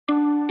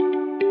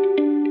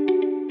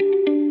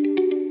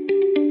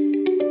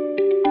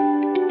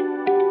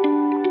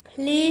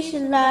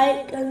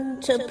like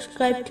and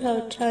subscribe to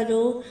our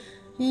channel.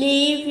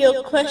 Leave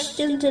your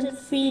questions and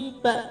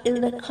feedback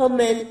in the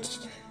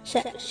comments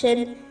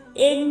section.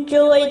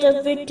 Enjoy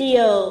the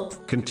video.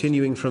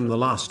 Continuing from the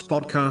last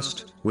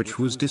podcast, which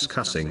was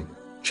discussing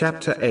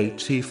chapter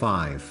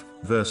 85,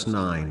 verse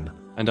 9.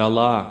 And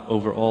Allah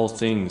over all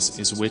things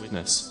is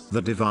witness.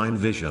 The divine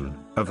vision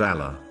of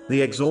Allah,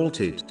 the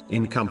Exalted,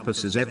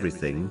 encompasses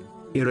everything,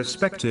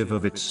 irrespective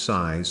of its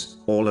size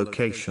or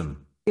location.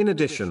 In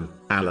addition,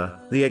 Allah,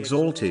 the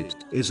Exalted,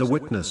 is a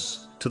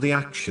witness to the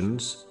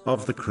actions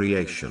of the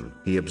creation.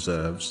 He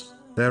observes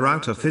their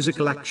outer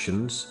physical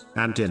actions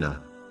and inner,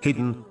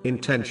 hidden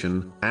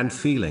intention and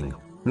feeling.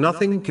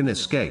 Nothing can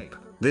escape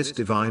this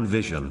divine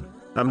vision.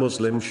 A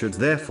Muslim should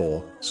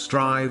therefore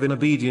strive in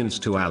obedience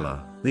to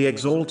Allah, the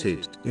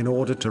Exalted, in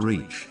order to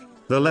reach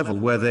the level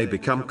where they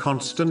become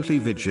constantly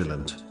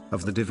vigilant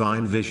of the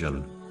divine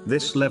vision.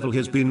 This level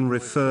has been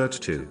referred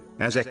to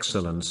as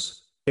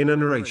excellence in a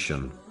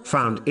narration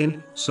found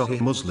in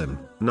Sahih Muslim,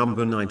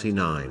 number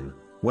 99.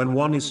 When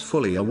one is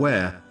fully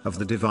aware of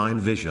the divine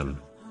vision,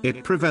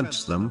 it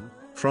prevents them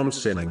from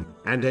sinning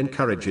and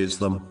encourages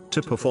them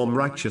to perform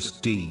righteous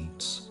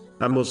deeds.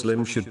 A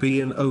Muslim should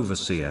be an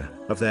overseer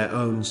of their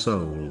own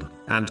soul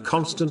and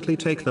constantly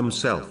take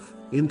themselves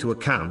into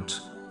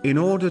account in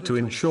order to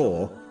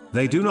ensure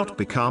they do not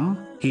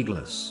become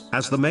heedless.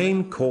 As the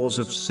main cause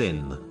of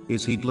sin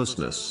is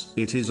heedlessness,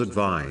 it is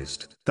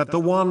advised that the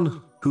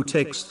one who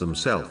takes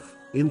themselves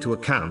into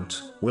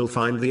account will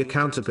find the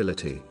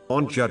accountability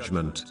on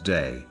Judgment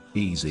Day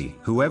easy.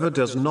 Whoever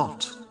does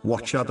not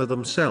watch other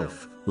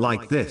themselves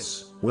like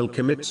this will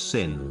commit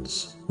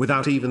sins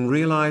without even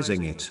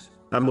realizing it.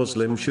 A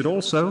Muslim should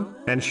also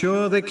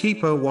ensure they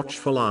keep a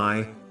watchful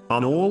eye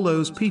on all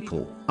those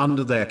people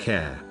under their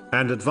care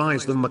and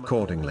advise them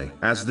accordingly,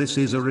 as this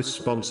is a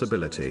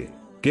responsibility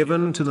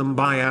given to them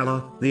by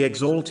Allah, the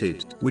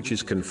Exalted, which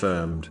is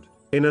confirmed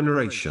in a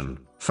narration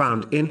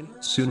found in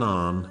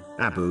Sunan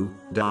Abu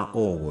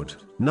Dawud,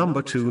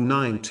 number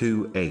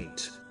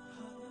 2928.